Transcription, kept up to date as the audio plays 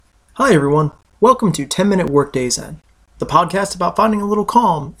Hi everyone, welcome to 10 Minute Workday Zen, the podcast about finding a little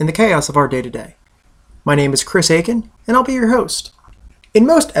calm in the chaos of our day-to-day. My name is Chris Aiken, and I'll be your host. In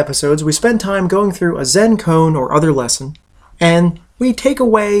most episodes, we spend time going through a Zen koan or other lesson, and we take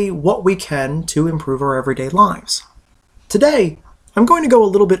away what we can to improve our everyday lives. Today, I'm going to go a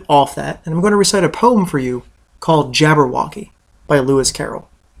little bit off that, and I'm going to recite a poem for you called Jabberwocky by Lewis Carroll.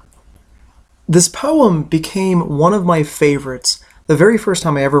 This poem became one of my favorites the very first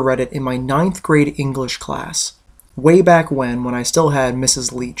time I ever read it in my 9th grade English class, way back when I still had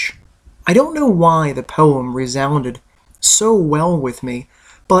Mrs. Leach. I don't know why the poem resounded so well with me,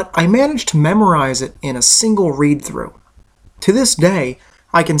 but I managed to memorize it in a single read-through. To this day,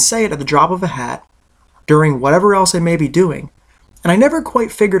 I can say it at the drop of a hat, during whatever else I may be doing, and I never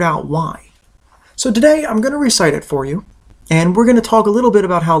quite figured out why. So today I'm going to recite it for you, and we're going to talk a little bit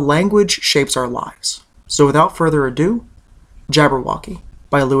about how language shapes our lives. So without further ado, Jabberwocky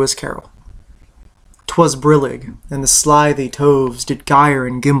by Lewis Carroll. 'Twas brillig, and the slithy toves did gyre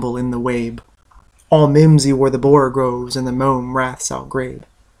and gimble in the wabe. All mimsy were the borogoves, and the mome raths outgrabe.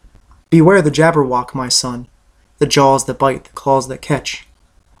 Beware the Jabberwock, my son, the jaws that bite, the claws that catch.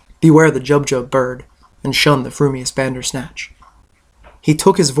 Beware the Jubjub bird, and shun the frumious Bandersnatch. He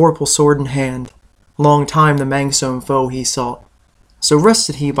took his vorpal sword in hand, long time the manxome foe he sought. So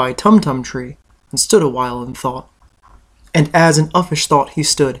rested he by Tumtum tree, and stood a while in thought. And as in uffish thought he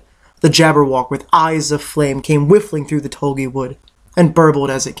stood, the Jabberwock with eyes of flame came whiffling through the tulgey wood, and burbled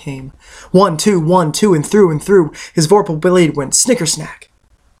as it came. 1, 2, 1, 2, and through, his vorpal blade went snicker-snack.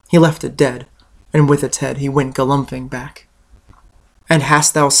 He left it dead, and with its head he went galumphing back. And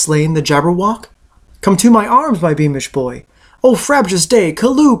hast thou slain the Jabberwock? Come to my arms, my beamish boy. O frabjous day,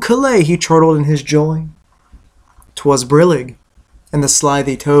 callooh, callay, he chortled in his joy. 'Twas brillig, and the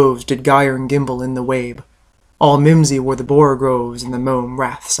slithy toves did gyre and gimble in the wabe. All mimsy were the borogoves, and the mome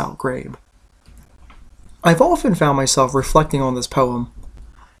raths outgrabe. I've often found myself reflecting on this poem,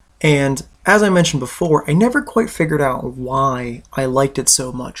 and as I mentioned before, I never quite figured out why I liked it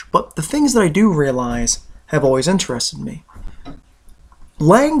so much, but the things that I do realize have always interested me.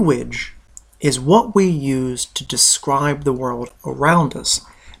 Language is what we use to describe the world around us.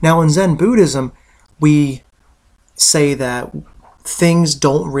 Now, in Zen Buddhism, we say that things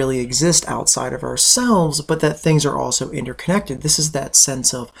don't really exist outside of ourselves, but that things are also interconnected. This is that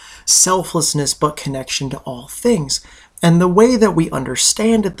sense of selflessness but connection to all things. And the way that we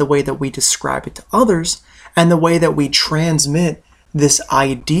understand it, the way that we describe it to others, and the way that we transmit this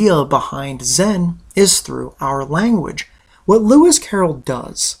idea behind Zen is through our language. What Lewis Carroll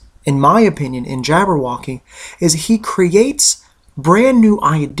does, in my opinion, in Jabberwocky, is he creates brand new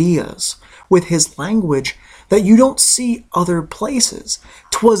ideas with his language that you don't see other places.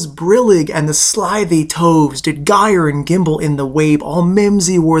 'Twas brillig, and the slithy toves did gyre and gimble in the wabe. All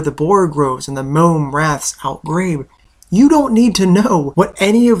mimsy were the borogoves, and the mome raths outgrabe. You don't need to know what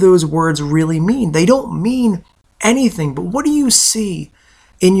any of those words really mean. They don't mean anything, but what do you see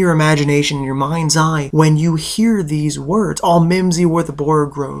in your imagination, in your mind's eye, when you hear these words? All mimsy were the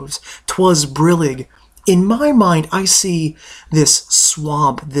borogoves, 'twas brillig. In my mind, I see this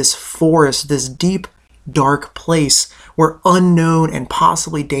swamp, this forest, this deep, dark place where unknown and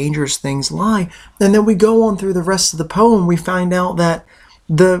possibly dangerous things lie. And then we go on through the rest of the poem, we find out that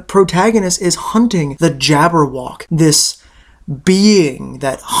the protagonist is hunting the Jabberwock, this being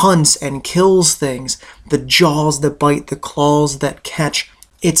that hunts and kills things, the jaws that bite, the claws that catch.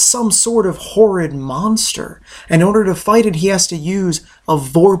 It's some sort of horrid monster. In order to fight it, he has to use a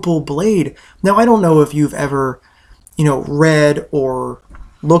vorpal blade. Now, I don't know if you've ever, read or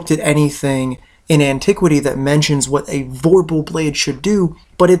looked at anything in antiquity that mentions what a vorpal blade should do,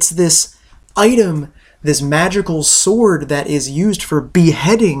 but it's this item, this magical sword that is used for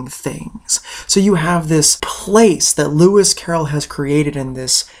beheading things. So you have this place that Lewis Carroll has created and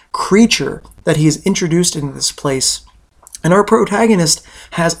this creature that he has introduced into this place. And our protagonist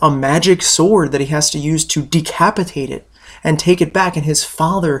has a magic sword that he has to use to decapitate it and take it back. And his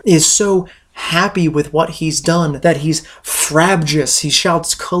father is so happy with what he's done that he's frabjous. He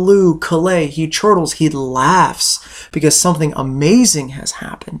shouts, callooh, callay. He chortles, he laughs because something amazing has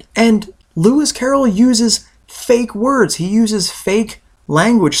happened. And Lewis Carroll uses fake words. He uses fake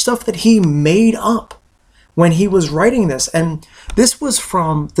language, stuff that he made up when he was writing this. And this was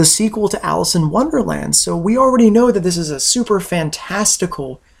from the sequel to Alice in Wonderland. So we already know that this is a super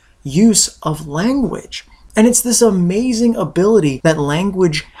fantastical use of language. And it's this amazing ability that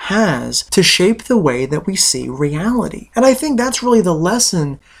language has to shape the way that we see reality. And I think that's really the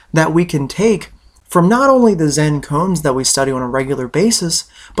lesson that we can take from not only the Zen koans that we study on a regular basis,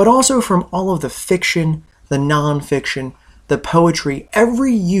 but also from all of the fiction, the nonfiction, the poetry,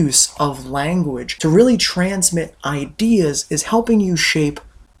 every use of language to really transmit ideas is helping you shape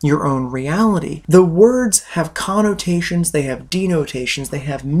your own reality. The words have connotations, they have denotations, they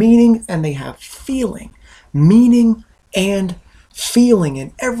have meaning, and they have feeling. Meaning and feeling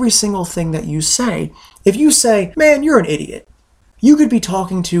in every single thing that you say. If you say, man, you're an idiot, you could be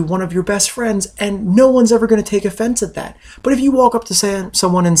talking to one of your best friends and no one's ever going to take offense at that. But if you walk up to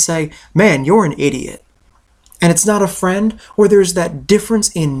someone and say, man, you're an idiot, and it's not a friend, or there's that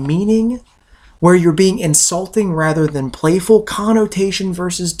difference in meaning, where you're being insulting rather than playful, connotation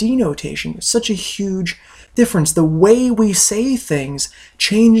versus denotation. It's such a huge difference. The way we say things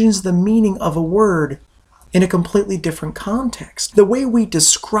changes the meaning of a word in a completely different context. The way we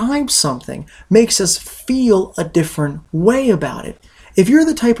describe something makes us feel a different way about it. If you're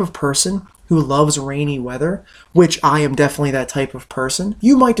the type of person who loves rainy weather, which I am definitely that type of person,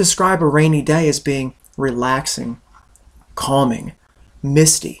 you might describe a rainy day as being relaxing, calming,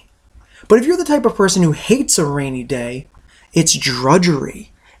 misty. But if you're the type of person who hates a rainy day, it's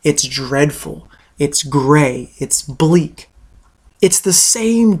drudgery, it's dreadful, it's gray, it's bleak. It's the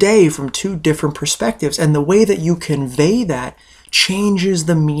same day from two different perspectives, and the way that you convey that changes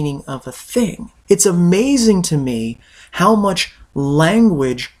the meaning of a thing. It's amazing to me how much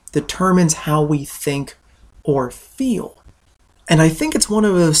language determines how we think or feel. And I think it's one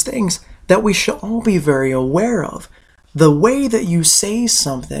of those things that we should all be very aware of. The way that you say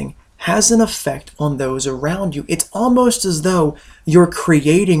something has an effect on those around you. It's almost as though you're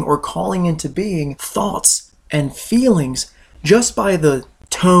creating or calling into being thoughts and feelings just by the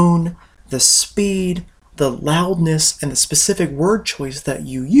tone, the speed, the loudness, and the specific word choice that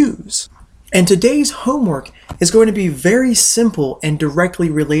you use. And today's homework is going to be very simple and directly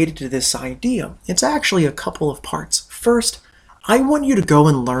related to this idea. It's actually a couple of parts. First, I want you to go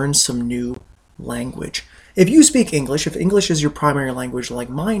and learn some new language. If you speak English, if English is your primary language like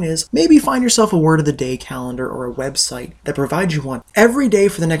mine is, maybe find yourself a word of the day calendar or a website that provides you one. Every day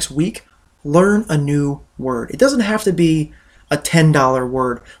for the next week, learn a new word. It doesn't have to be a $10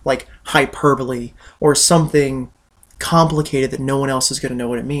 word like hyperbole or something complicated that no one else is going to know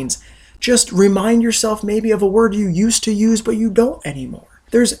what it means. Just remind yourself maybe of a word you used to use but you don't anymore.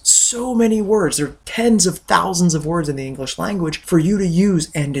 There's so many words. There are tens of thousands of words in the English language for you to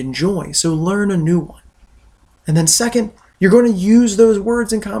use and enjoy. So learn a new one. And then second, you're going to use those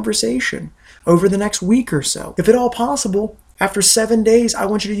words in conversation over the next week or so. If at all possible, after 7 days, I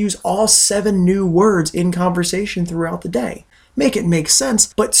want you to use all 7 new words in conversation throughout the day. Make it make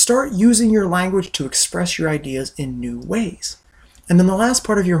sense, but start using your language to express your ideas in new ways. And then the last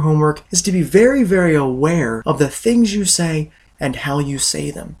part of your homework is to be very, very aware of the things you say and how you say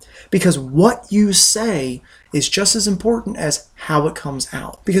them. Because what you say is just as important as how it comes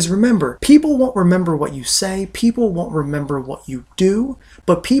out. Because remember, people won't remember what you say, people won't remember what you do,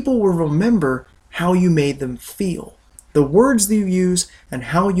 but people will remember how you made them feel. The words that you use and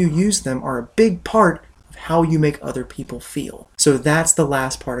how you use them are a big part of how you make other people feel. So that's the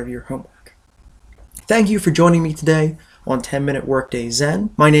last part of your homework. Thank you for joining me today on 10-Minute Workday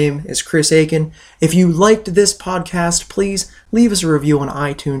Zen. My name is Chris Aiken. If you liked this podcast, please leave us a review on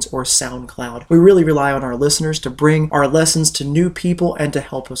iTunes or SoundCloud. We really rely on our listeners to bring our lessons to new people and to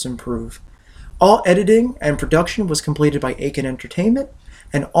help us improve. All editing and production was completed by Aiken Entertainment,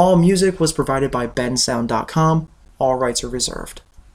 and all music was provided by bensound.com. All rights are reserved.